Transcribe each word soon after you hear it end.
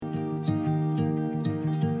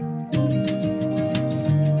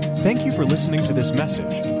Thank you for listening to this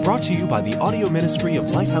message, brought to you by the audio ministry of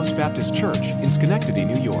Lighthouse Baptist Church in Schenectady,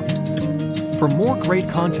 New York. For more great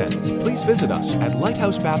content, please visit us at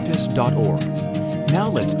lighthousebaptist.org. Now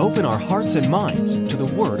let's open our hearts and minds to the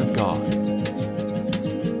Word of God.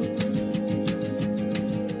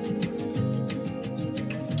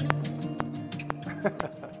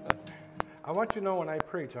 I want you to know when I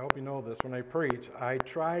preach, I hope you know this, when I preach, I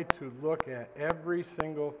try to look at every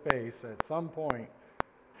single face at some point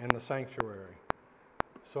in the sanctuary.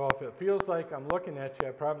 So if it feels like I'm looking at you,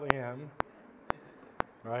 I probably am,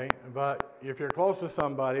 right? But if you're close to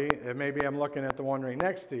somebody, maybe I'm looking at the one right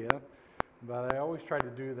next to you. But I always try to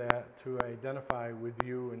do that to identify with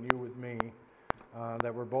you and you with me,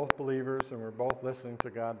 that we're both believers and we're both listening to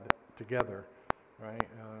God together, right?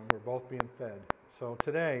 We're both being fed. So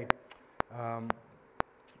today,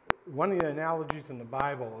 one of the analogies in the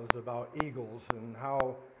Bible is about eagles and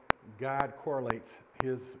how God correlates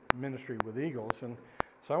his ministry with eagles. And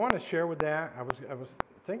so I want to share with that. I was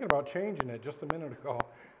thinking about changing it just a minute ago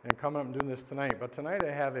and coming up and doing this tonight. But tonight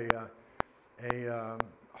I have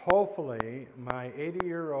hopefully my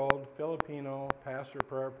 80-year-old Filipino pastor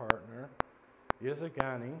prayer partner,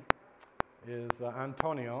 Izagani, is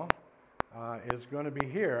Antonio, is going to be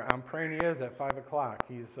here. I'm praying he is at 5 o'clock.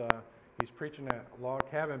 He's preaching at Log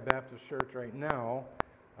Cabin Baptist Church right now,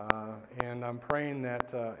 and I'm praying that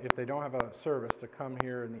if they don't have a service, to come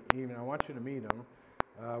here in the evening. I want you to meet him.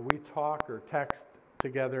 We talk or text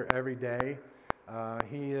together every day.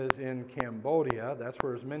 He is in Cambodia. That's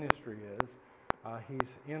where his ministry is. He's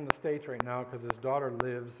in the States right now because his daughter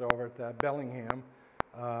lives over at Bellingham,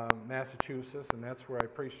 Massachusetts, and that's where I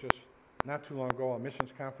preached just not too long ago, a missions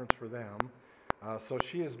conference for them. So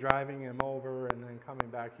she is driving him over and then coming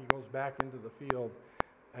back. He goes back into the field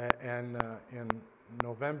in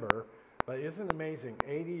November. But isn't it amazing?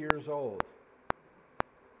 80 years old,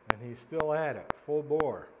 and he's still at it, full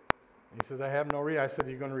bore. He says, I have no reason. I said,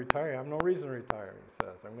 you're going to retire? I have no reason to retire, he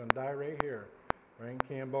says. I'm going to die right here, right in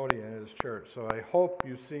Cambodia in his church. So I hope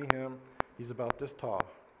you see him. He's about this tall.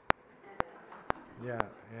 Yeah,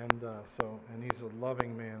 and he's a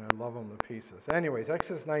loving man. I love him to pieces. Anyways,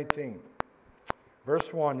 Exodus 19,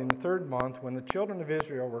 verse 1. In the third month, when the children of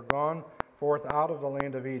Israel were gone forth out of the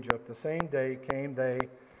land of Egypt, the same day came they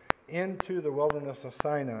into the wilderness of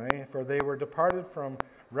Sinai, for they were departed from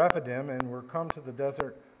Rephidim and were come to the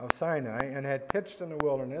desert of Sinai, and had pitched in the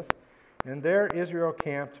wilderness, and there Israel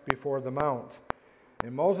camped before the mount.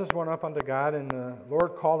 And Moses went up unto God, and the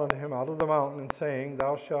Lord called unto him out of the mountain, and saying,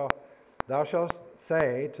 Thou shalt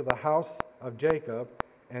say to the house of Jacob,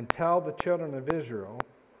 and tell the children of Israel,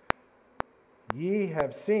 Ye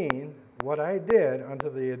have seen what I did unto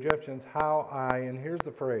the Egyptians, how I, and here's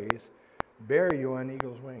the phrase, bear you on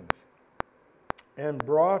eagle's wings, and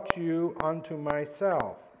brought you unto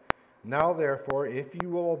myself. Now therefore, if you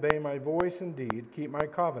will obey my voice indeed, keep my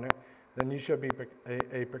covenant, then you shall be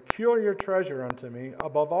a peculiar treasure unto me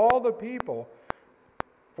above all the people,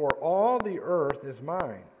 for all the earth is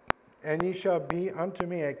mine. And ye shall be unto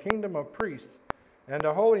me a kingdom of priests and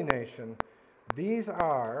a holy nation. These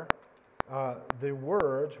are the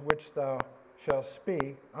words which thou shalt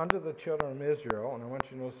speak unto the children of Israel. And I want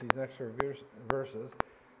you to notice these next verses.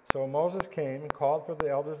 So Moses came and called for the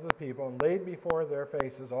elders of the people and laid before their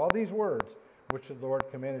faces all these words which the Lord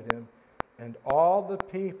commanded him. And all the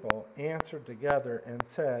people answered together and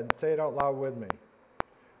said, say it out loud with me,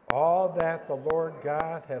 all that the Lord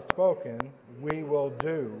God hath spoken, we will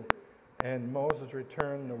do. And Moses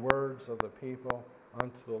returned the words of the people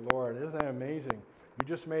unto the Lord. Isn't that amazing? You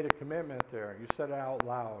just made a commitment there. You said it out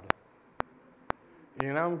loud.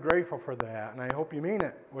 And I'm grateful for that. And I hope you mean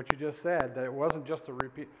it, what you just said, that it wasn't just a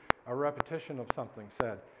repetition of something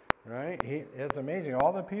said. Right? It's amazing.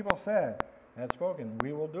 All the people said, had spoken,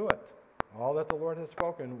 we will do it. All that the Lord has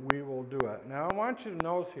spoken, we will do it. Now I want you to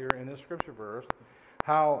notice here in this scripture verse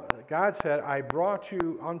how God said, I brought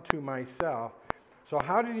you unto myself. So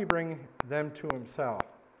how did he bring them to himself?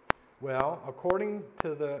 Well, according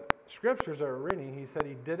to the scriptures that we're reading, he said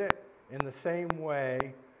he did it in the same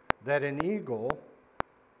way that an eagle,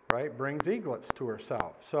 right, brings eaglets to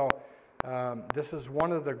herself. So this is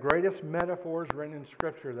one of the greatest metaphors written in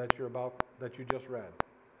scripture that you just read,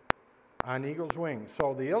 on eagle's wings.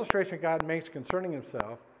 So the illustration God makes concerning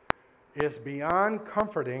himself is beyond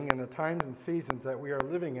comforting in the times and seasons that we are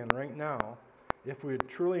living in right now, if we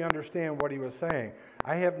truly understand what he was saying.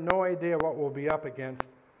 I have no idea what we'll be up against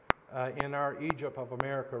in our Egypt of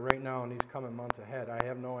America right now in these coming months ahead. I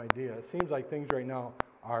have no idea. It seems like things right now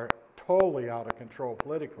are totally out of control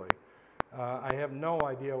politically. I have no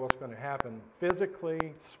idea what's going to happen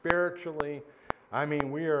physically, spiritually, I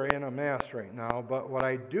mean, we are in a mess right now, but what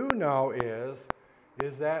I do know is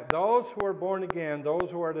that those who are born again, those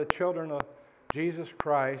who are the children of Jesus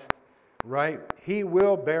Christ, right, He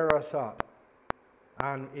will bear us up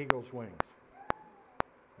on eagle's wings.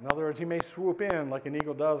 In other words, He may swoop in like an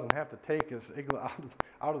eagle does and have to take his eagle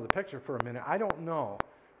out of the picture for a minute. I don't know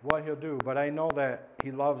what He'll do, but I know that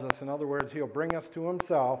He loves us. In other words, He'll bring us to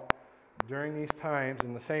Himself during these times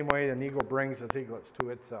in the same way an eagle brings its eaglets to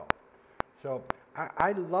itself. So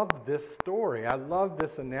I love this story. I love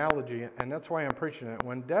this analogy, and that's why I'm preaching it.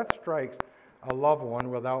 When death strikes a loved one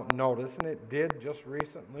without notice, and it did just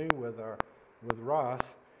recently with Ross,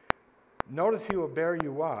 notice He will bear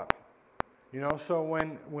you up. You know, so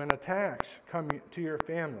when attacks come to your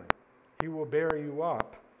family, He will bear you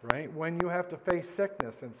up, right? When you have to face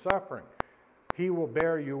sickness and suffering, He will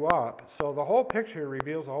bear you up. So the whole picture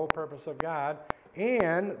reveals the whole purpose of God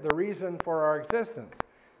and the reason for our existence.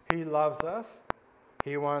 He loves us.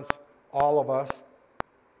 He wants all of us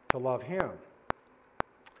to love Him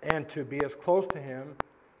and to be as close to Him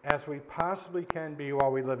as we possibly can be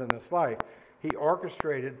while we live in this life. He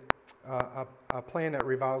orchestrated a plan that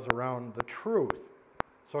revolves around the truth.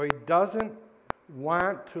 So He doesn't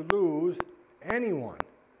want to lose anyone.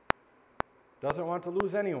 Doesn't want to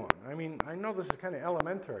lose anyone. I mean, I know this is kind of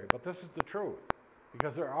elementary, but this is the truth.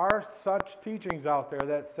 Because there are such teachings out there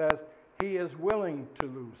that says He is willing to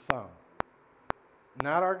lose some.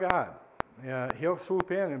 Not our God. He'll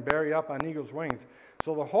swoop in and bear you up on eagle's wings.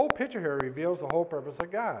 So the whole picture here reveals the whole purpose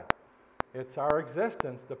of God. It's our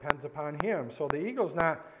existence depends upon Him. So the eagle's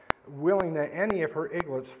not willing that any of her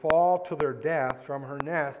eaglets fall to their death from her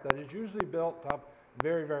nest that is usually built up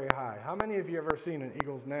very, very high. How many of you have ever seen an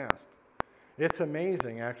eagle's nest? It's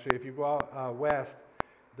amazing, actually. If you go out west,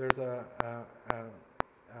 there's a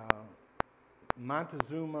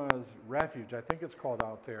Montezuma's Refuge, I think it's called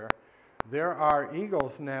out there. There are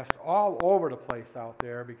eagles' nests all over the place out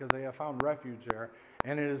there because they have found refuge there.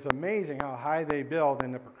 And it is amazing how high they build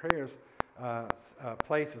in the precarious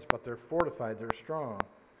places, but they're fortified, they're strong.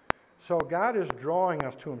 So God is drawing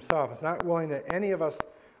us to Himself. He's not willing that any of us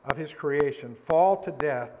of His creation fall to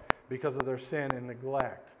death because of their sin and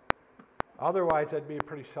neglect. Otherwise, that'd be a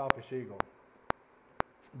pretty selfish eagle.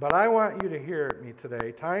 But I want you to hear me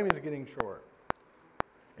today. Time is getting short.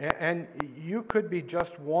 And you could be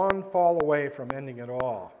just one fall away from ending it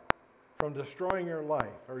all, from destroying your life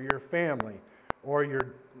or your family, or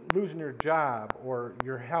you're losing your job or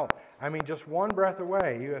your health. I mean, just one breath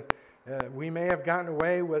away. We may have gotten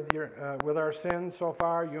away with our sins so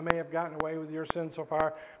far. You may have gotten away with your sins so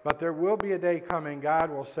far. But there will be a day coming, God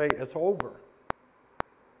will say, it's over.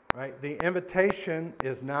 Right? The invitation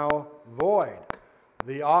is now void.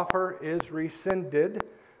 The offer is rescinded.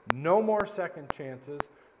 No more second chances.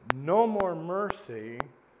 No more mercy.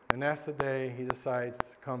 And that's the day He decides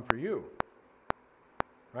to come for you.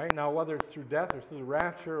 Right? Now, whether it's through death or through the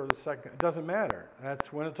rapture or the second, it doesn't matter.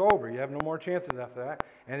 That's when it's over. You have no more chances after that.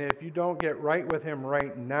 And if you don't get right with Him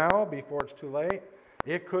right now, before it's too late,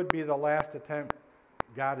 it could be the last attempt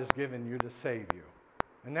God has given you to save you.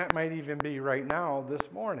 And that might even be right now,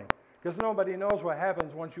 this morning. Because nobody knows what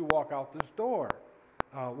happens once you walk out this door,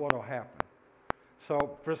 what will happen.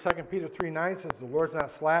 So, for 2 Peter 3:9 says, the Lord's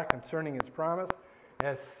not slack concerning His promise,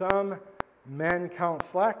 as some men count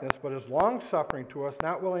slackness, but is long-suffering to us,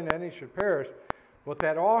 not willing that any should perish, but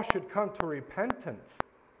that all should come to repentance.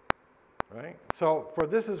 Right? So, for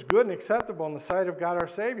this is good and acceptable in the sight of God our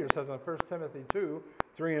Savior, says in 1 Timothy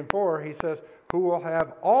 2:3-4, he says, who will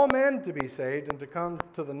have all men to be saved and to come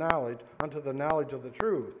to the knowledge, unto the knowledge of the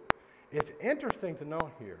truth. It's interesting to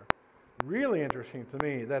note here, really interesting to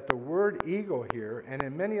me, that the word eagle here, and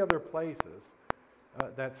in many other places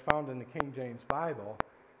that's found in the King James Bible,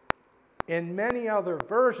 in many other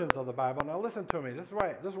versions of the Bible, now listen to me, this is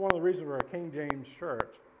one of the reasons we're a King James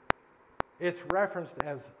church, it's referenced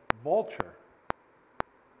as vulture.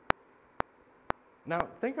 Now,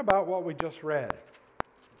 think about what we just read.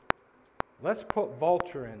 Let's put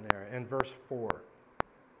vulture in there in verse 4.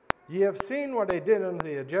 Ye have seen what I did unto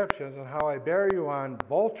the Egyptians, and how I bare you on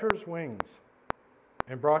vultures' wings,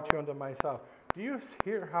 and brought you unto myself. Do you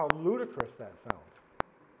hear how ludicrous that sounds?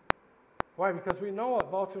 Why? Because we know what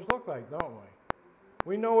vultures look like, don't we?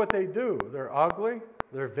 We know what they do. They're ugly,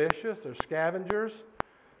 they're vicious, they're scavengers,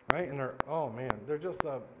 right? And they're just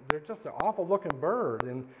an awful-looking bird.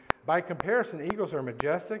 And by comparison, eagles are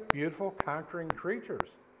majestic, beautiful, conquering creatures.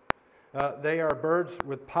 They are birds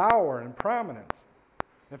with power and prominence.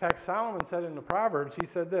 In fact, Solomon said in the Proverbs, he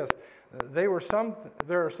said this, there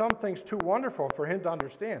are some things too wonderful for him to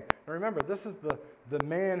understand. Now remember, this is the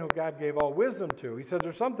man who God gave all wisdom to. He says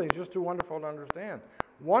there's some things just too wonderful to understand.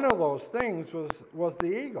 one of those things was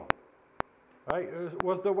the eagle, right? It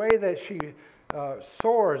was the way that she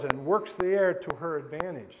soars and works the air to her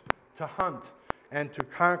advantage, to hunt and to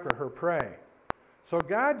conquer her prey. So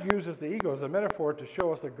God uses the eagle as a metaphor to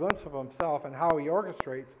show us a glimpse of himself and how he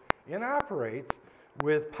orchestrates and operates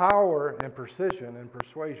with power and precision and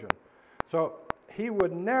persuasion. So he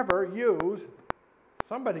would never use,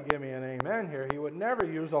 somebody give me an amen here, he would never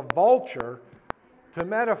use a vulture to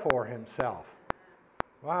metaphor himself.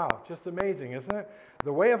 Wow, just amazing, isn't it?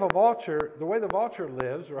 The way the vulture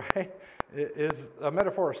lives, right, is a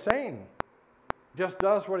metaphor of Satan. Just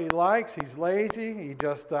does what he likes. He's lazy. He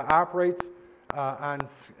just operates on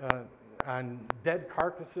dead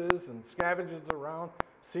carcasses and scavenges around,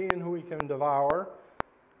 seeing who he can devour.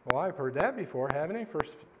 Well, I've heard that before, haven't I?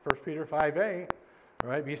 First Peter 5:8,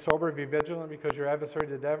 right? Be sober, be vigilant, because your adversary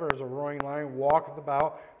the devil is a roaring lion, walketh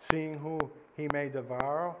about, seeing who he may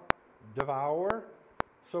devour.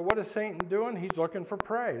 So what is Satan doing? He's looking for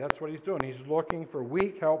prey. That's what he's doing. He's looking for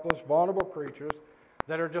weak, helpless, vulnerable creatures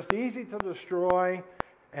that are just easy to destroy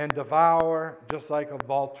and devour, just like a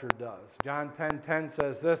vulture does. John 10:10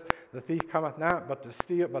 says this, the thief cometh not but to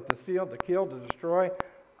steal, to kill, to destroy.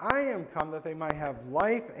 I am come that they might have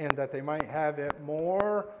life and that they might have it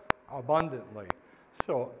more abundantly.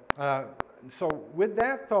 So with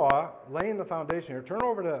that thought, laying the foundation here, turn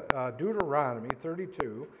over to Deuteronomy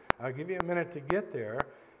 32. I'll give you a minute to get there.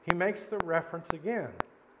 He makes the reference again.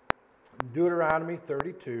 Deuteronomy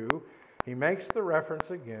 32, he makes the reference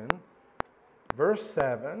again. Verse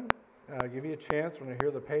 7, I'll give you a chance when I hear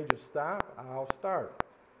the pages stop, I'll start.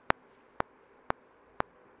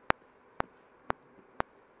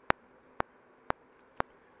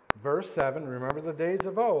 Verse 7, remember the days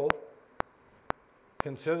of old.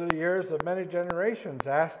 Consider the years of many generations.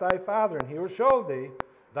 Ask thy father, and he will show thee,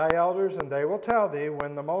 thy elders, and they will tell thee,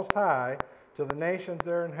 when the Most High, to the nations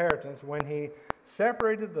their inheritance, when he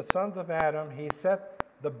separated the sons of Adam, he set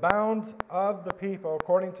the bounds of the people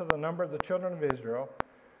according to the number of the children of Israel.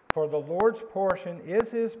 For the Lord's portion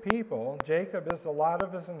is his people. Jacob is the lot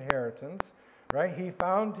of his inheritance. Right? He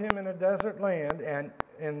found him in a desert land and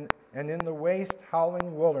in the waste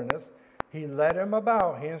howling wilderness. He led him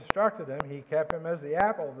about. He instructed him. He kept him as the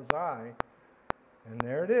apple of his eye. And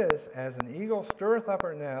there it is. As an eagle stirreth up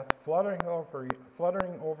her nest, fluttering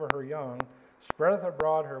over her young, spreadeth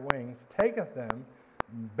abroad her wings, taketh them,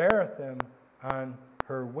 beareth them on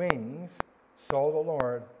her wings, so the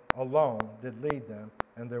Lord alone did lead them,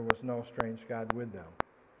 and there was no strange God with them.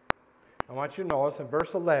 I want you to notice in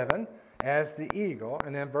verse 11, as the eagle,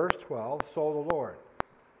 and then verse 12, so the Lord.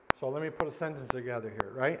 So let me put a sentence together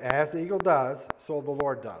here, right? As the eagle does, so the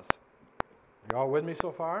Lord does. You all with me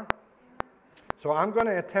so far? So I'm going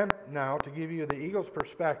to attempt now to give you the eagle's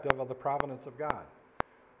perspective of the providence of God.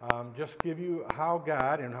 Just give you how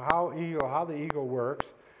God and how the eagle works,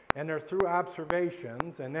 and they're through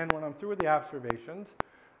observations. And then when I'm through with the observations,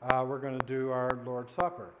 we're going to do our Lord's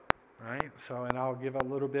Supper, right? So, and I'll give a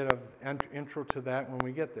little bit of intro to that when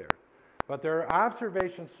we get there. But there are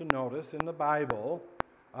observations to notice in the Bible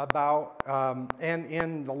about and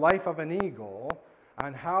in the life of an eagle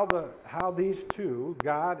on how these two,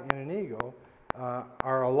 God and an eagle,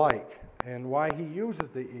 are alike, and why he uses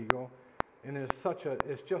the eagle, and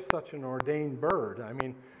it's just such an ordained bird. I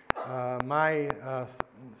mean, my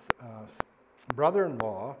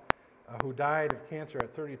brother-in-law, who died of cancer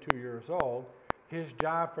at 32 years old, his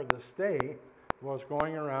job for the state was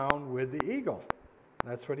going around with the eagle.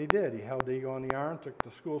 That's what he did. He held the eagle in the arm, took the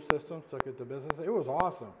school systems, took it to business. It was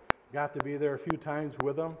awesome. Got to be there a few times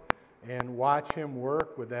with him and watch him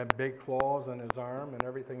work with that big claws on his arm and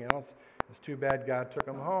everything else. It's too bad God took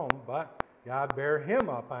him home, but God bare him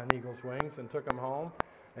up on eagle's wings and took him home.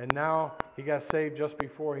 And now he got saved just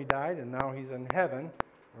before he died, and now he's in heaven,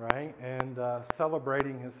 right, and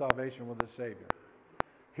celebrating his salvation with his Savior.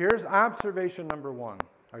 Here's observation number 1.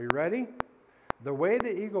 Are you ready? The way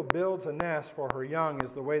the eagle builds a nest for her young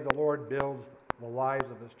is the way the Lord builds the lives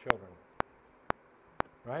of his children.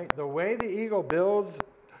 Right? The way the eagle builds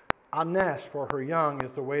a nest for her young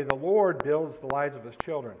is the way the Lord builds the lives of his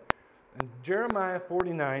children. In Jeremiah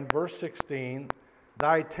 49, verse 16,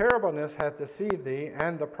 thy terribleness hath deceived thee,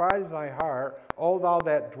 and the pride of thy heart, O thou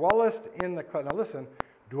that dwellest in the clefts. Now listen,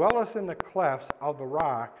 dwellest in the clefts of the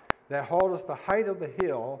rock, that holdest the height of the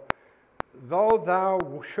hill, though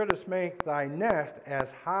thou shouldest make thy nest as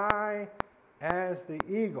high as the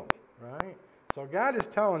eagle, right? So God is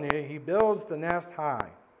telling you he builds the nest high.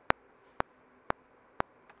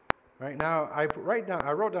 Right now, I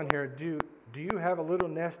wrote down here, do you have a little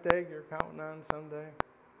nest egg you're counting on someday?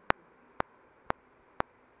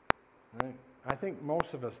 Right? I think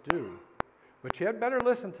most of us do. But you had better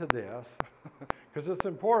listen to this, because it's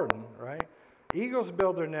important, right? Eagles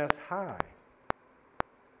build their nest high.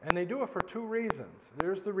 And they do it for two reasons.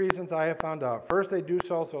 There's the reasons I have found out. First, they do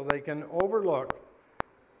so they can overlook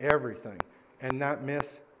everything and not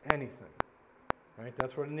miss anything. Right?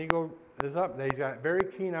 That's what an eagle is up. They've got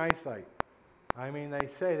very keen eyesight. I mean, they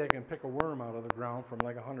say they can pick a worm out of the ground from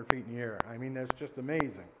like 100 feet in the air. I mean, that's just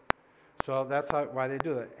amazing. So that's why they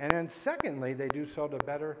do that. And then secondly, they do so to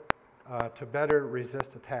better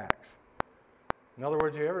resist attacks. In other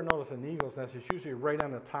words, you ever notice an eagle's nest is usually right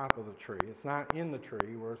on the top of the tree. It's not in the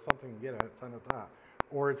tree where something can get at it. It's on the top.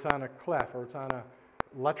 Or it's on a cleft, or it's on an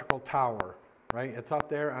electrical tower, right? It's up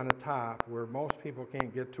there on the top where most people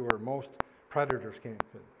can't get to, or most predators can't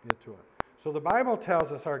get to it. So the Bible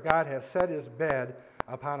tells us our God has set his bed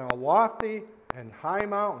upon a lofty and high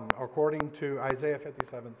mountain, according to Isaiah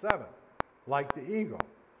 57:7, like the eagle.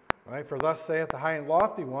 Right? For thus saith the high and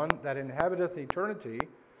lofty one that inhabiteth eternity,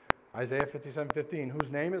 Isaiah 57:15,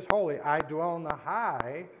 whose name is holy, I dwell in the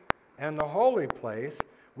high and the holy place,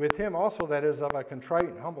 with him also that is of a contrite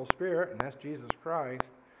and humble spirit, and that's Jesus Christ,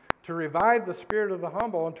 to revive the spirit of the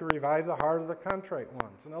humble and to revive the heart of the contrite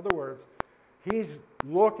ones. In other words, he's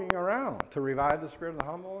looking around to revive the spirit of the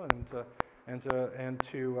humble and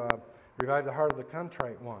to revive the heart of the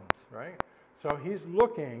contrite ones, right? So he's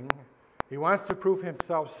looking. He wants to prove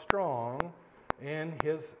himself strong in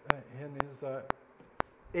his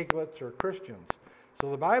eaglets or Christians.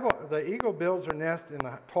 So the eagle builds her nest in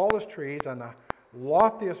the tallest trees on the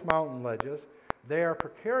loftiest mountain ledges. They are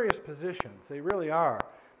precarious positions. They really are.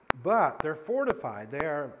 But they're fortified.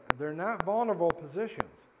 They're not vulnerable positions.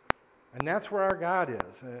 And that's where our God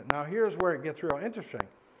is. Now here's where it gets real interesting.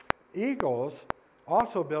 Eagles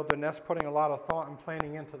also build their nest putting a lot of thought and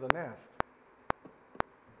planning into the nest.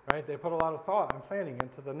 Right? They put a lot of thought and planning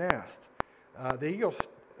into the nest. The eagle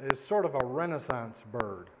is sort of a Renaissance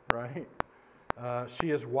bird, right? She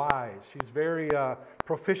is wise. She's very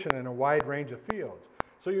proficient in a wide range of fields.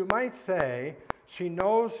 So you might say she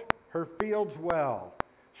knows her fields well.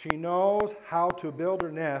 She knows how to build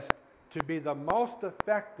her nest to be the most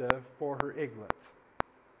effective for her eaglets.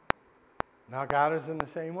 Now God is in the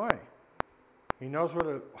same way. He knows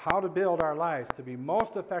how to build our lives to be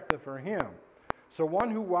most effective for him. So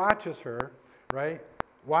one who watches her, right,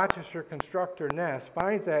 watches her construct her nest,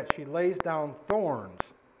 finds that she lays down thorns,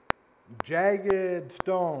 jagged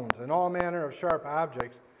stones, and all manner of sharp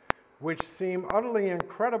objects, which seem utterly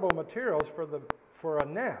incredible materials for a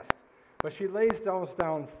nest. But she lays those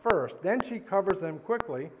down first. Then she covers them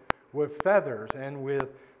quickly with feathers and with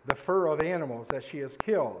the fur of animals that she has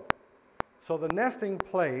killed. So the nesting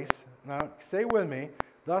place, now stay with me,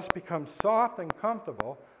 thus becomes soft and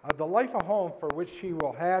comfortable, a delightful home for which she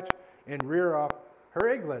will hatch and rear up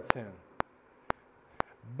her eaglets in.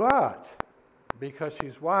 But because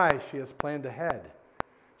she's wise, she has planned ahead.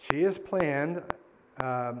 She has planned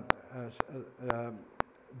her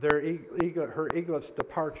eaglet's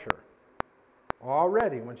departure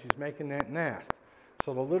already when she's making that nest.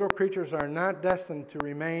 So the little creatures are not destined to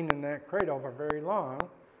remain in that cradle for very long.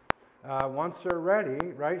 Once they're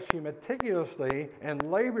ready, right, she meticulously and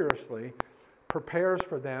laboriously prepares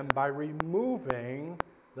for them by removing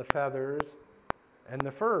the feathers and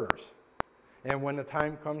the furs. And when the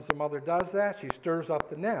time comes the mother does that, she stirs up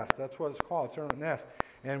the nest. That's what it's called, stirring up the nest.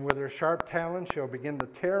 And with her sharp talons, she'll begin to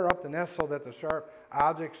tear up the nest so that the sharp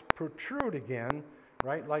objects protrude again,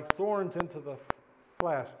 right, like thorns into the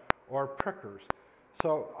flesh or prickers.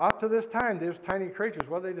 So up to this time, those tiny creatures,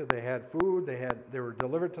 what they did, they had food, they were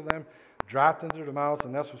delivered to them, dropped into their mouths, the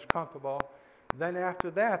nest was comfortable. Then after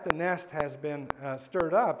that, the nest has been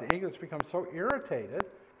stirred up. The eaglets become so irritated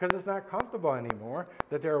because it's not comfortable anymore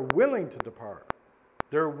that they're willing to depart.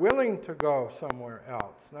 They're willing to go somewhere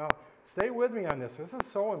else. Now, stay with me on this. This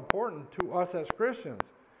is so important to us as Christians.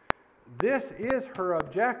 This is her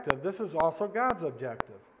objective. This is also God's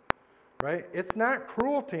objective, right? It's not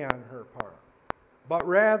cruelty on her part, but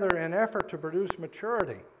rather an effort to produce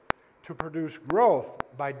maturity, to produce growth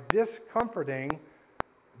by discomforting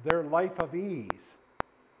their life of ease,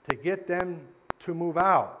 to get them to move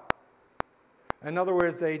out. In other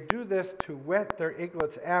words, they do this to whet their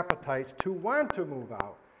eaglets' appetites to want to move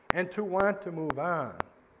out and to want to move on.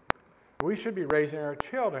 We should be raising our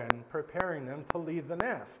children, preparing them to leave the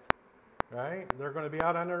nest, right? They're going to be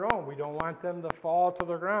out on their own. We don't want them to fall to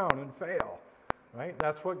the ground and fail, right?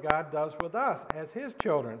 That's what God does with us as his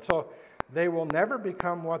children. So they will never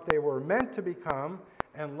become what they were meant to become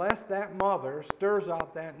unless that mother stirs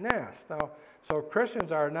out that nest. Now, so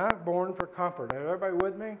Christians are not born for comfort. Is everybody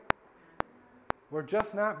with me? We're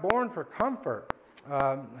just not born for comfort.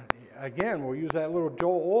 Again, we'll use that little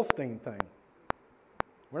Joel Osteen thing.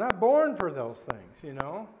 We're not born for those things, you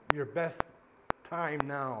know. Your best time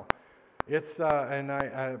now. It's and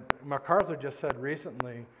MacArthur just said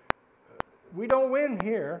recently, we don't win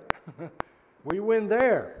here, we win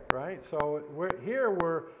there, right? So we're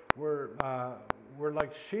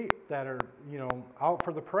like sheep that are, you know, out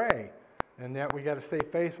for the prey, and that we got to stay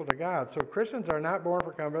faithful to God. So Christians are not born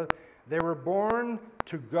for comfort. They were born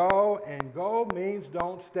to go, and go means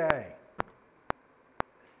don't stay.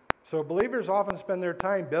 So believers often spend their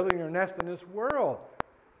time building their nest in this world.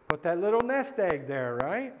 Put that little nest egg there,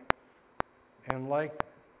 right? And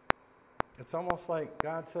it's almost like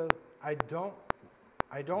God says, I don't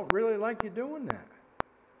really like you doing that.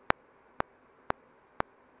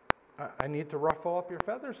 I need to ruffle up your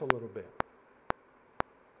feathers a little bit.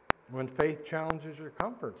 When faith challenges your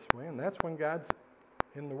comforts, man, that's when God's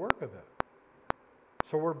in the work of it.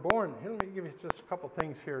 So we're born, here, let me give you just a couple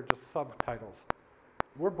things here, just subtitles.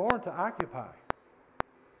 We're born to occupy.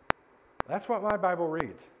 That's what my Bible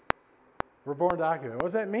reads. We're born to occupy. What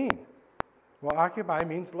does that mean? Well, occupy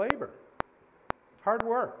means labor. Hard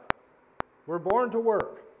work. We're born to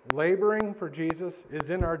work. Laboring for Jesus is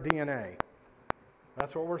in our DNA.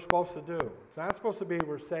 That's what we're supposed to do. It's not supposed to be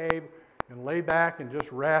we're saved and lay back and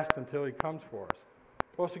just rest until He comes for us.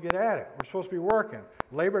 We're supposed to get at it. We're supposed to be working.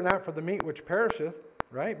 Labor not for the meat which perisheth,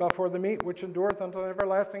 right, but for the meat which endureth unto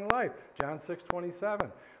everlasting life. John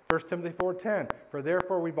 6:27. 1 Timothy 4:10. For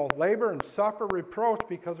therefore we both labor and suffer reproach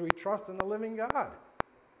because we trust in the living God,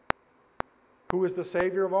 who is the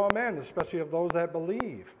Savior of all men, especially of those that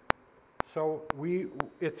believe. So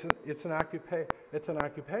it's an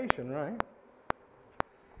occupation, right?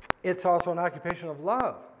 It's also an occupation of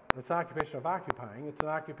love. It's an occupation of occupying. It's an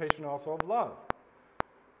occupation also of love.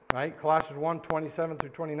 Right? Colossians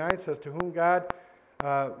 1:27-29 says, to whom God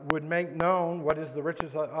would make known what is the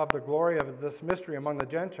riches of the glory of this mystery among the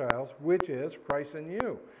Gentiles, which is Christ in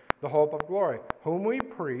you, the hope of glory, whom we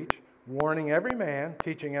preach, warning every man,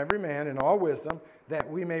 teaching every man in all wisdom, that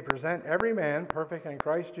we may present every man perfect in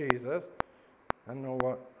Christ Jesus. I don't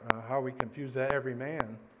know how we confuse that every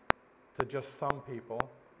man to just some people.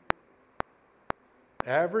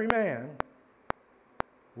 Every man,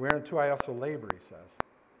 whereunto I also labor, he says,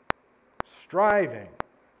 striving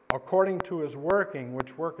according to his working,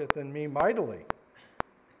 which worketh in me mightily.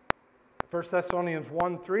 1 Thessalonians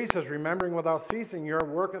 1:3 says, remembering without ceasing your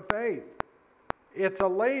work of faith. It's a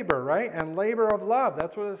labor, right? And labor of love.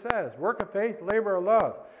 That's what it says. Work of faith, labor of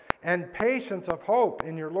love. And patience of hope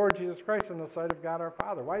in your Lord Jesus Christ in the sight of God our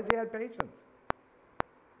Father. Why does He have patience?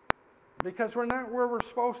 Because we're not where we're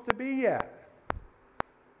supposed to be yet.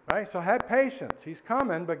 Right? So have patience. He's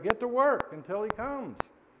coming, but get to work until He comes.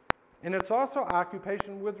 And it's also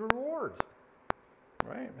occupation with rewards.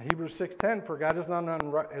 Right? Hebrews 6:10, for God is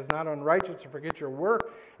not unrighteous to forget your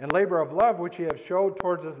work and labor of love, which ye have showed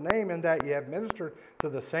towards His name, in that ye have ministered to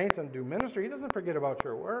the saints and do ministry. He doesn't forget about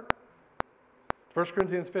your work. 1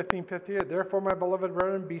 Corinthians 15:58, therefore, my beloved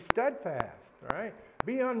brethren, be steadfast. Right?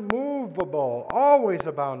 Be unmovable, always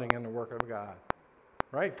abounding in the work of God.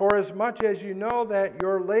 Right? For as much as you know that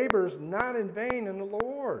your labor is not in vain in the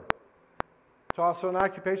Lord. It's also an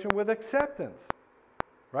occupation with acceptance.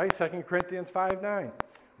 Right? 2 Corinthians 5:9.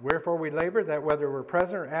 Wherefore we labor, that whether we're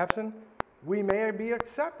present or absent, we may be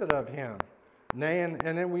accepted of Him. Nay, and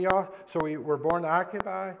then we're born to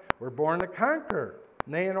occupy, we're born to conquer.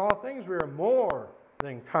 Nay, in all things we are more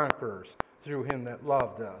than conquerors through Him that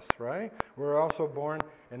loved us, right? We're also born,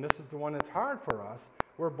 and this is the one that's hard for us,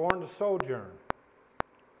 we're born to sojourn.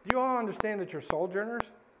 Do you all understand that you're sojourners?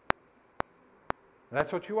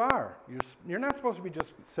 That's what you are. You're not supposed to be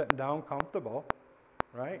just sitting down comfortable.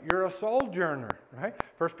 Right? You're a sojourner, right?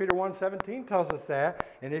 1 Peter 1:17 tells us that,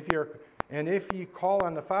 and if ye call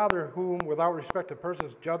on the Father, whom without respect of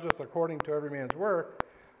persons judgeth according to every man's work,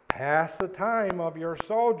 pass the time of your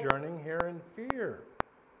sojourning here in fear.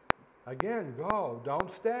 Again, go,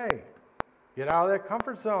 don't stay. Get out of that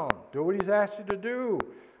comfort zone. Do what He's asked you to do.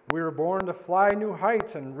 We were born to fly new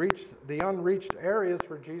heights and reach the unreached areas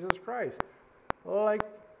for Jesus Christ. Like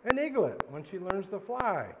an eaglet when she learns to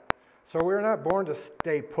fly. So we're not born to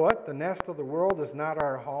stay put. The nest of the world is not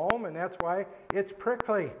our home, and that's why it's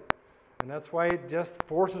prickly. And that's why it just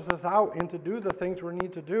forces us out into do the things we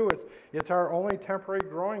need to do. It's our only temporary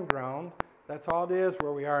growing ground. That's all it is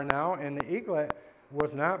where we are now. And the eaglet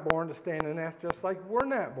was not born to stay in the nest, just like we're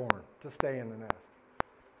not born to stay in the nest.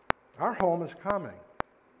 Our home is coming.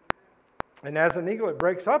 And as an eaglet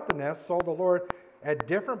breaks up the nest, so the Lord, at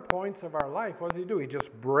different points of our life, what does He do? He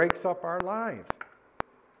just breaks up our lives.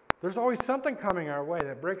 There's always something coming our way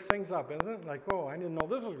that breaks things up, isn't it? Like, oh, I didn't know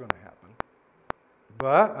this was going to happen.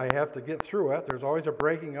 But I have to get through it. There's always a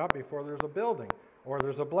breaking up before there's a building. or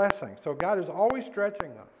there's a blessing. So God is always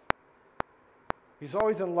stretching us. He's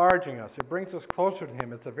always enlarging us. It brings us closer to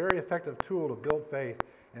Him. It's a very effective tool to build faith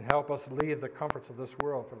and help us leave the comforts of this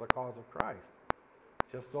world for the cause of Christ.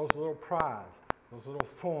 Just those little prods, those little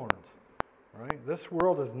thorns, right? This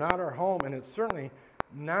world is not our home, and it's certainly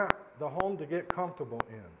not the home to get comfortable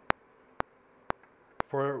in.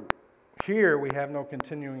 For here we have no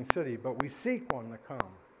continuing city, but we seek one to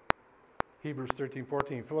come. Hebrews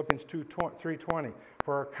 13:14, Philippians 3:20.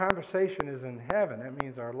 For our conversation is in heaven. That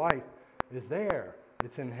means our life is there.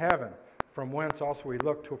 It's in heaven, from whence also we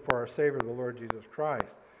look for our Savior, the Lord Jesus Christ.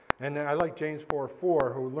 And I like James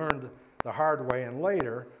 4:4, who learned the hard way, and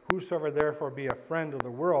later, whosoever therefore be a friend of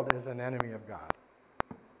the world is an enemy of God.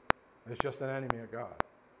 It's just an enemy of God.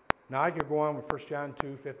 Now I could go on with 1 John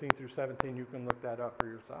 2:15 through 17. You can look that up for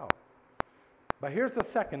yourself. But here's the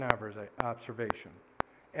second observation.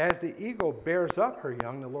 As the eagle bears up her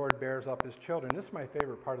young, the Lord bears up His children. This is my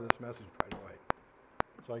favorite part of this message, by the way.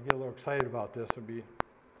 So I get a little excited about this.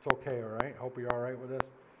 It's okay, all right? Hope you're all right with this.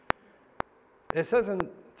 It says in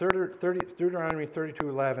Deuteronomy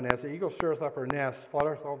 32:11, as the eagle stirreth up her nest,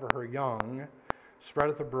 fluttereth over her young,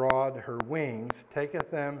 spreadeth abroad her wings, taketh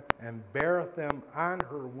them and beareth them on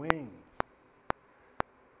her wings.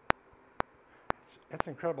 That's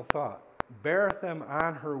an incredible thought. Beareth them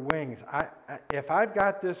on her wings. If I've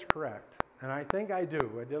got this correct, and I think I do,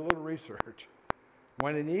 I did a little research.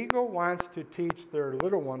 When an eagle wants to teach their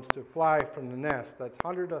little ones to fly from the nest that's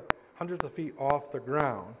hundreds of feet off the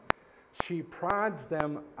ground, she prods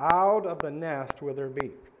them out of the nest with her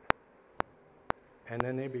beak. And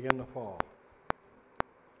then they begin to fall.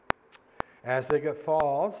 As the eagle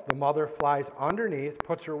falls, the mother flies underneath,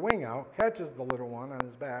 puts her wing out, catches the little one on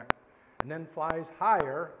his back, and then flies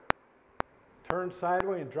higher, turns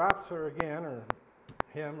sideways and drops her again, or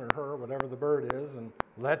him or her, whatever the bird is, and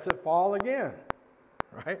lets it fall again,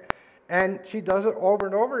 right? And she does it over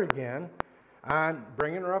and over again, on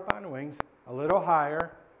bringing her up on wings, a little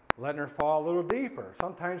higher, letting her fall a little deeper,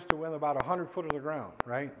 sometimes to within about 100 foot of the ground,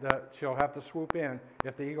 right? That she'll have to swoop in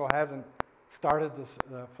if the eagle hasn't started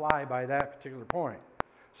to fly by that particular point.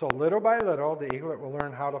 So little by little, the eaglet will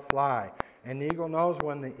learn how to fly. And the eagle knows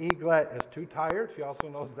when the eaglet is too tired. She also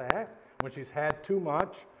knows that. When she's had too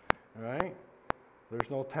much, right?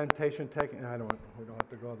 There's no temptation taking. We don't have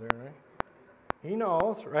to go there, right? He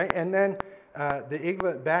knows, right? And then the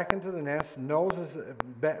eaglet back into the nest,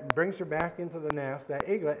 brings her back into the nest, that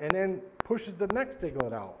eaglet, and then pushes the next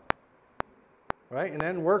eaglet out, right? And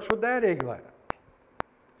then works with that eaglet.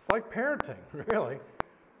 It's like parenting, really.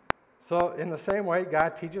 So in the same way,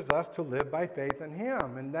 God teaches us to live by faith in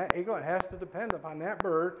Him, and that eaglet has to depend upon that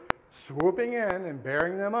bird swooping in and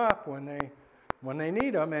bearing them up when they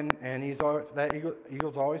need them, and that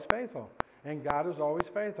eagle's always faithful, and God is always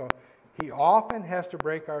faithful. He often has to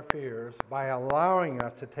break our fears by allowing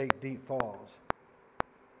us to take deep falls,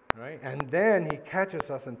 right? And then He catches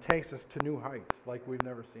us and takes us to new heights like we've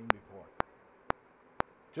never seen before.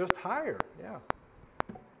 Just higher, yeah.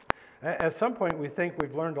 At some point, we think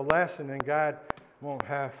we've learned a lesson, and God won't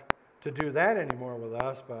have to do that anymore with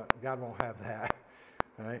us, but God won't have that.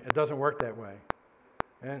 Right? It doesn't work that way.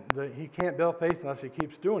 And He can't build faith unless He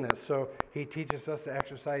keeps doing it. So He teaches us to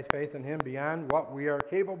exercise faith in Him beyond what we are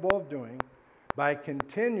capable of doing by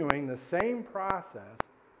continuing the same process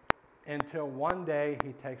until one day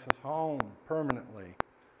He takes us home permanently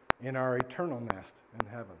in our eternal nest in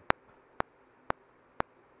heaven.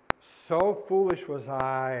 So foolish was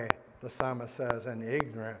I, the psalmist says, and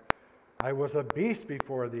ignorant. I was a beast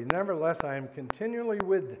before Thee. Nevertheless, I am continually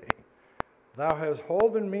with Thee. Thou hast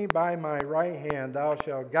holden me by my right hand. Thou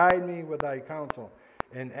shalt guide me with Thy counsel,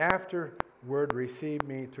 and afterward receive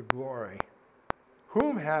me to glory.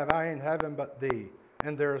 Whom have I in heaven but Thee?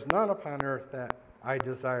 And there is none upon earth that I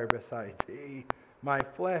desire beside Thee. My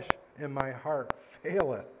flesh and my heart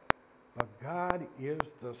faileth, but God is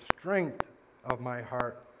the strength of my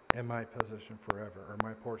heart and my position forever, or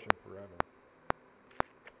my portion forever.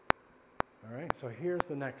 All right, so here's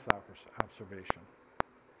the next observation.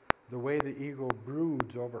 The way the eagle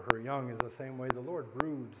broods over her young is the same way the Lord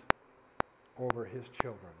broods over His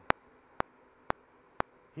children.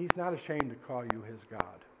 He's not ashamed to call you His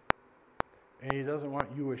God. And He doesn't want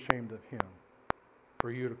you ashamed of Him,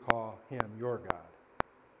 for you to call Him your God.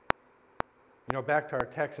 You know, back to our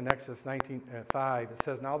text in Exodus 19:5, it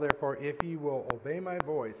says, Now therefore, if ye will obey my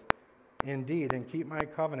voice indeed, and keep my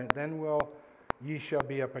covenant, then ye shall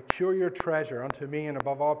be a peculiar treasure unto me, and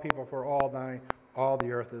above all people, for all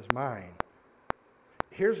the earth is mine.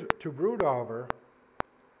 Here's to brood over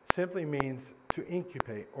simply means to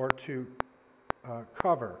incubate or to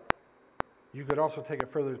cover. You could also take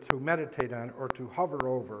it further to meditate on or to hover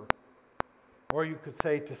over. Or you could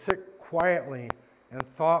say to sit quietly and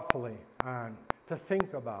thoughtfully on, to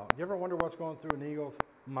think about. You ever wonder what's going through an eagle's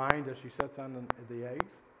mind as she sits on the eggs?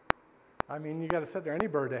 I mean, you got to sit there. Any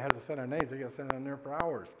bird that has to sit on eggs, they got to sit on there for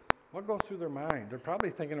hours. What goes through their mind? They're probably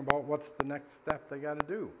thinking about what's the next step they got to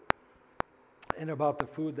do and about the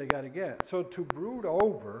food they got to get. So to brood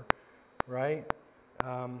over, right,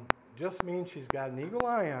 just means she's got an eagle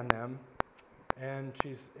eye on them, and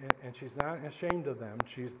she's not ashamed of them.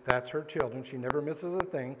 That's her children. She never misses a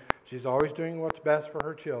thing. She's always doing what's best for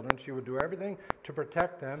her children. She would do everything to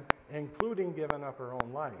protect them, including giving up her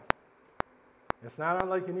own life. It's not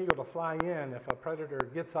unlike an eagle to fly in if a predator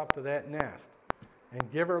gets up to that nest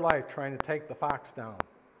and give her life trying to take the fox down.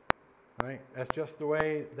 Right? That's just the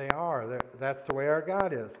way they are. That's the way our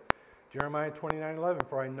God is. Jeremiah 29:11,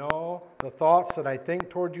 for I know the thoughts that I think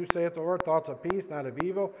toward you, saith the Lord, thoughts of peace, not of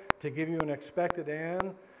evil, to give you an expected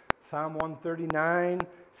end. Psalm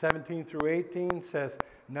 139:17 through 18 says,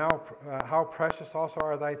 now how precious also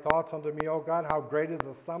are thy thoughts unto me, O God, how great is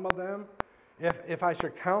the sum of them. If I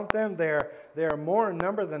should count them, they are more in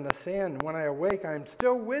number than the sand. When I awake, I am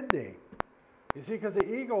still with thee. You see, because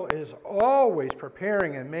the eagle is always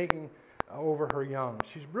preparing and making over her young.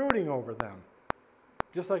 She's brooding over them.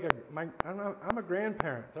 Just like I'm a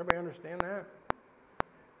grandparent. Does everybody understand that?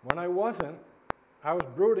 When I wasn't, I was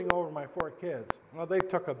brooding over my 4 kids. Well, they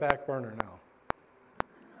took a back burner now.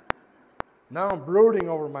 Now I'm brooding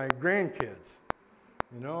over my grandkids.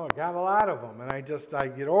 You know, I got a lot of them, and I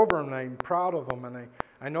get over them, and I'm proud of them, and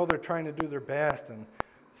I know they're trying to do their best. And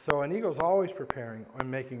so an eagle's always preparing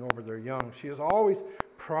and making over their young. She is always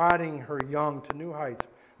prodding her young to new heights,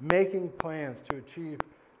 making plans to achieve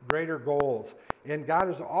greater goals. And God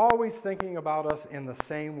is always thinking about us in the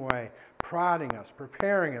same way, prodding us,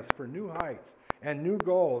 preparing us for new heights and new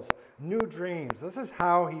goals, new dreams. This is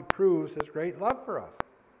how he proves his great love for us.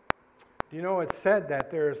 Do you know it's said that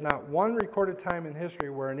there is not one recorded time in history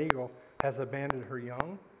where an eagle has abandoned her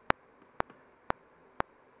young?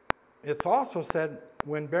 It's also said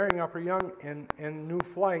when bearing up her young in new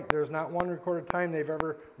flight, there's not one recorded time they've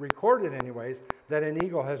ever recorded anyways, that an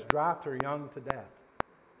eagle has dropped her young to death.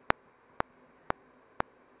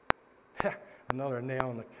 Another nail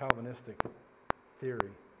in the Calvinistic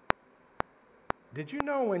theory. Did you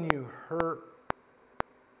know when you hurt,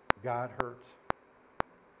 God hurts?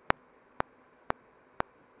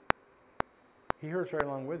 He hurts right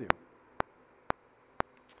along with you.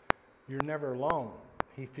 You're never alone.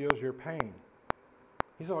 He feels your pain.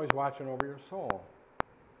 He's always watching over your soul.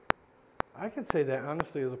 I can say that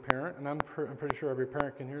honestly as a parent, and I'm pretty sure every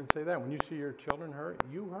parent can hear and say that. When you see your children hurt,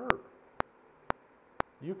 you hurt.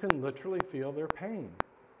 You can literally feel their pain.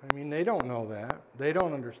 I mean, they don't know that. They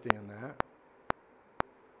don't understand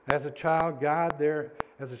that. As a child of God, there's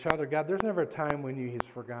never a time when He's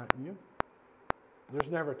forgotten you.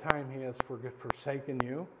 There's never a time He has forsaken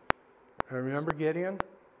you. Remember Gideon?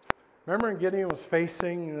 Remember when Gideon was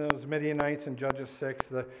facing those Midianites in Judges 6,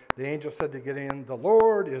 the angel said to Gideon, the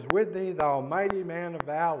Lord is with thee, thou mighty man of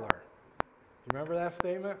valor. Do you remember that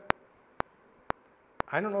statement?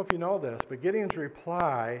 I don't know if you know this, but Gideon's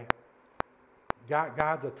reply got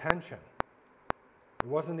God's attention. It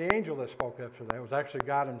wasn't the angel that spoke after that. It was actually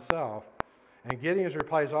God himself. And Gideon's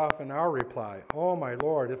reply is often our reply. Oh, my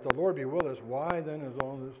Lord, if the Lord be with us, why then is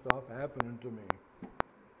all this stuff happening to me?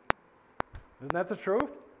 Isn't that the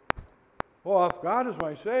truth? Well, if God is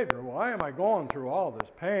my Savior, why am I going through all this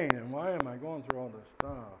pain? And why am I going through all this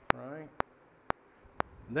stuff, right?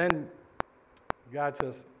 And then God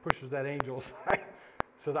pushes that angel aside.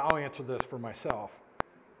 So I'll answer this for myself.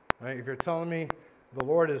 Right? If you're telling me the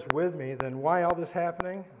Lord is with me, then why all this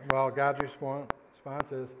happening? Well, God's response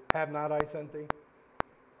is, have not I sent thee?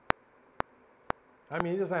 I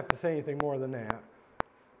mean, He doesn't have to say anything more than that.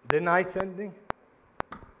 Didn't I send thee?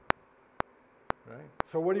 Right?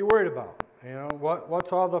 So what are you worried about? You know,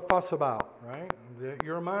 what's all the fuss about? Right?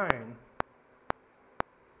 You're mine.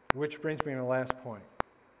 Which brings me to the last point.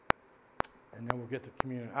 And then we'll get to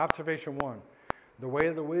communion. Observation 1. The way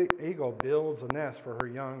the eagle builds a nest for her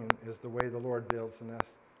young is the way the Lord builds a nest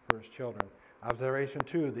for His children. Observation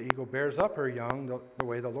 2, the eagle bears up her young the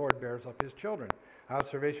way the Lord bears up His children.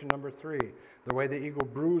 Observation number 3, the way the eagle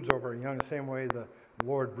broods over her young, the same way the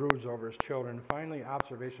Lord broods over His children. And finally,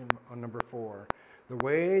 observation number 4, the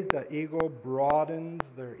way the eagle broadens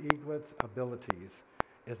their eaglet's abilities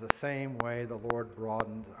is the same way the Lord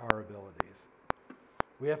broadens our abilities.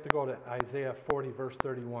 We have to go to Isaiah 40, verse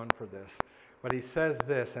 31 for this. But he says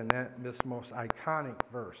this in this most iconic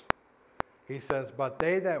verse. He says, but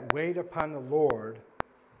they that wait upon the Lord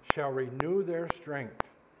shall renew their strength.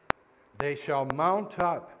 They shall mount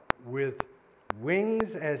up with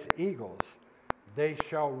wings as eagles. They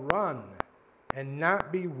shall run and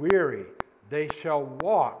not be weary. They shall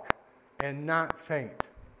walk and not faint.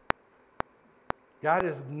 God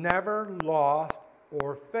has never lost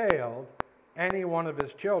or failed any one of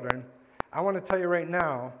his children. I want to tell you right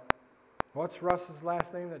now, what's Russ's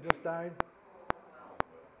last name that just died?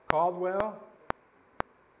 Caldwell.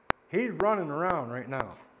 He's running around right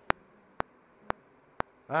now.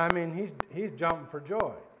 I mean, he's jumping for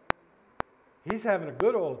joy. He's having a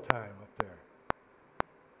good old time up there.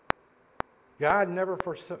 God never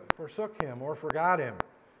forsook him or forgot him,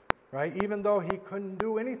 right? Even though he couldn't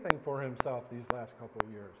do anything for himself these last couple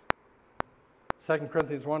of years. 2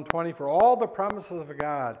 Corinthians 1:20, for all the promises of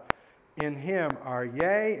God in him are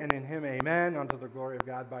yea, and in him amen, unto the glory of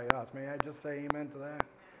God by us. May I just say amen to that?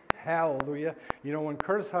 Hallelujah. You know, when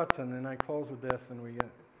Curtis Hudson, and I close with this,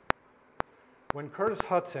 when Curtis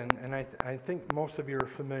Hudson, and I think most of you are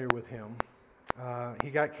familiar with him,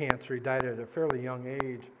 he got cancer. He died at a fairly young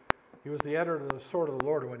age. He was the editor of the Sword of the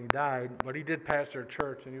Lord when he died, but he did pastor a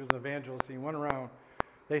church, and he was an evangelist. He went around.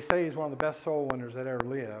 They say he's one of the best soul winners that ever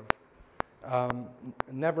lived.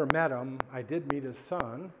 Never met him. I did meet his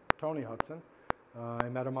son, Tony Hudson. I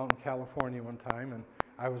met him out in California one time, and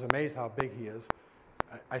I was amazed how big he is.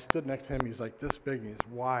 I stood next to him. He's like this big, and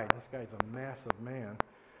he's wide. This guy's a massive man.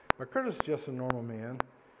 But Curtis is just a normal man.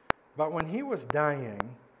 But when he was dying,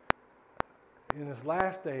 in his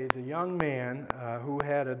last days, a young man who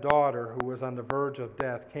had a daughter who was on the verge of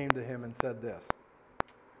death came to him and said this.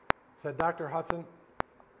 Said, Dr. Hudson,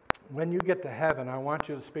 when you get to heaven, I want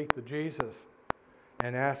you to speak to Jesus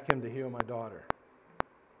and ask him to heal my daughter.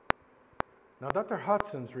 Now, Dr.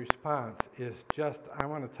 Hudson's response is just, I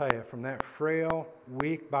want to tell you, from that frail,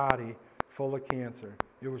 weak body full of cancer,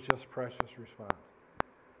 it was just precious response.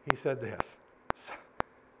 He said this,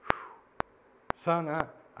 son,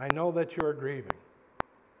 I know that you're grieving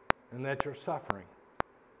and that you're suffering,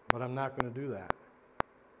 but I'm not going to do that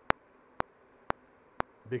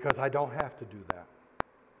because I don't have to do that.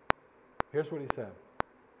 Here's what he said.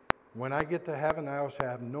 When I get to heaven, I shall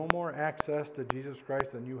have no more access to Jesus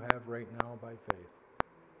Christ than you have right now by faith.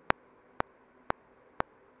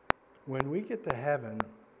 When we get to heaven,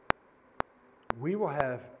 we will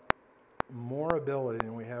have more ability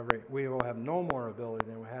than we have we will have no more ability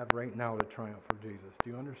than we have right now to triumph for Jesus. Do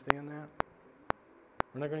you understand that?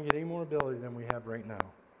 We're not going to get any more ability than we have right now.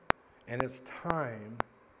 And it's time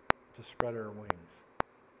to spread our wings.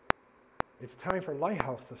 It's time for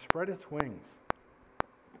Lighthouse to spread its wings.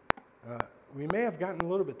 We may have gotten a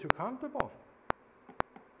little bit too comfortable.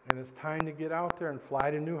 And it's time to get out there and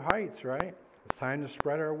fly to new heights, right? It's time to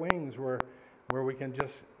spread our wings where we can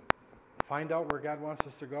just find out where God wants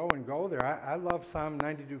us to go and go there. I love Psalm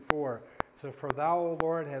 92:4. So, for thou, O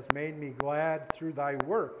Lord, hast made me glad through thy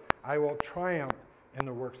work. I will triumph in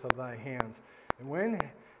the works of thy hands. And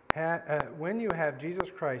when you have Jesus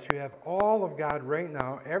Christ, you have all of God right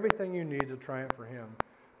now, everything you need to triumph for him.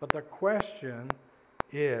 But the question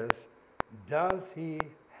is, does he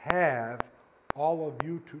have all of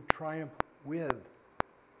you to triumph with?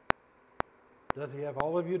 Does he have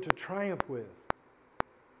all of you to triumph with?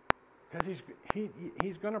 Because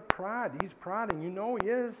he's going to prod. He's prodding. You know he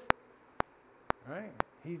is. Right?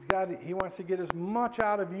 He wants to get as much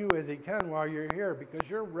out of you as he can while you're here because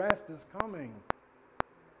your rest is coming.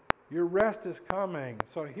 Your rest is coming.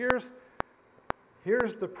 So here's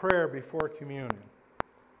the prayer before communion.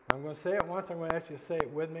 I'm going to say it once. I'm going to ask you to say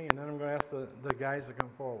it with me, and then I'm going to ask the guys to come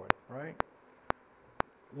forward. Right?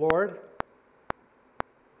 Lord,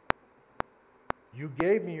 you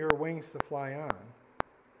gave me your wings to fly on.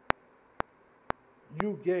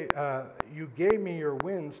 You gave me your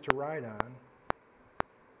winds to ride on,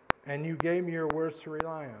 and you gave me your words to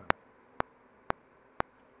rely on.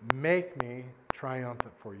 Make me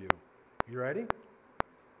triumphant for you. You ready?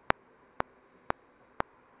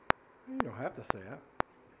 You don't have to say it.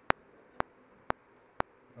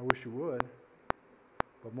 I wish you would,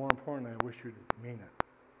 but more importantly, I wish you'd mean it.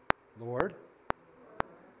 Lord,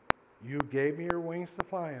 you gave me your wings to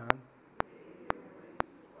fly on.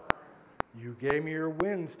 You gave me your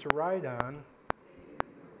winds to ride on,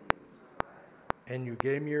 and you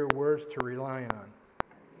gave me your words to rely on.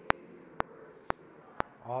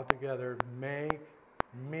 Altogether, make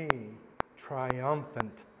me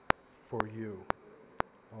triumphant for you.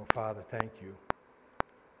 Oh, Father, thank you.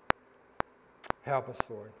 Help us,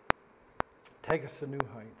 Lord. Take us to new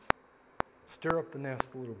heights. Stir up the nest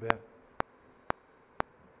a little bit.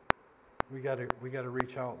 We got to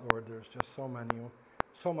reach out, Lord. There's just so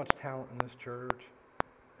much talent in this church,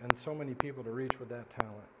 and so many people to reach with that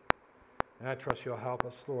talent. And I trust you'll help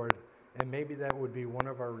us, Lord, And maybe that would be one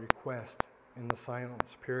of our requests in the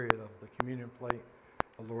silence period of the communion plate,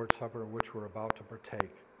 the Lord's Supper, which we're about to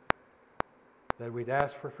partake. That we'd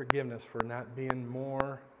ask for forgiveness for not being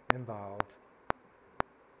more involved,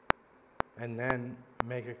 and then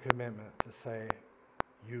make a commitment to say,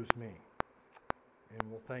 use me. And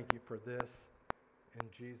we'll thank you for this in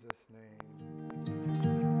Jesus' name.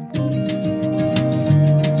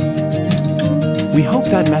 We hope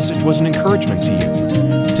that message was an encouragement to you.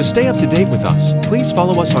 To stay up to date with us, please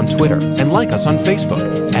follow us on Twitter and like us on Facebook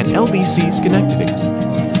at LBC Schenectady.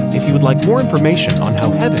 If you would like more information on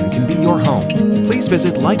how heaven can be your home, please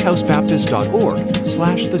visit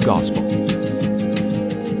lighthousebaptist.org/thegospel.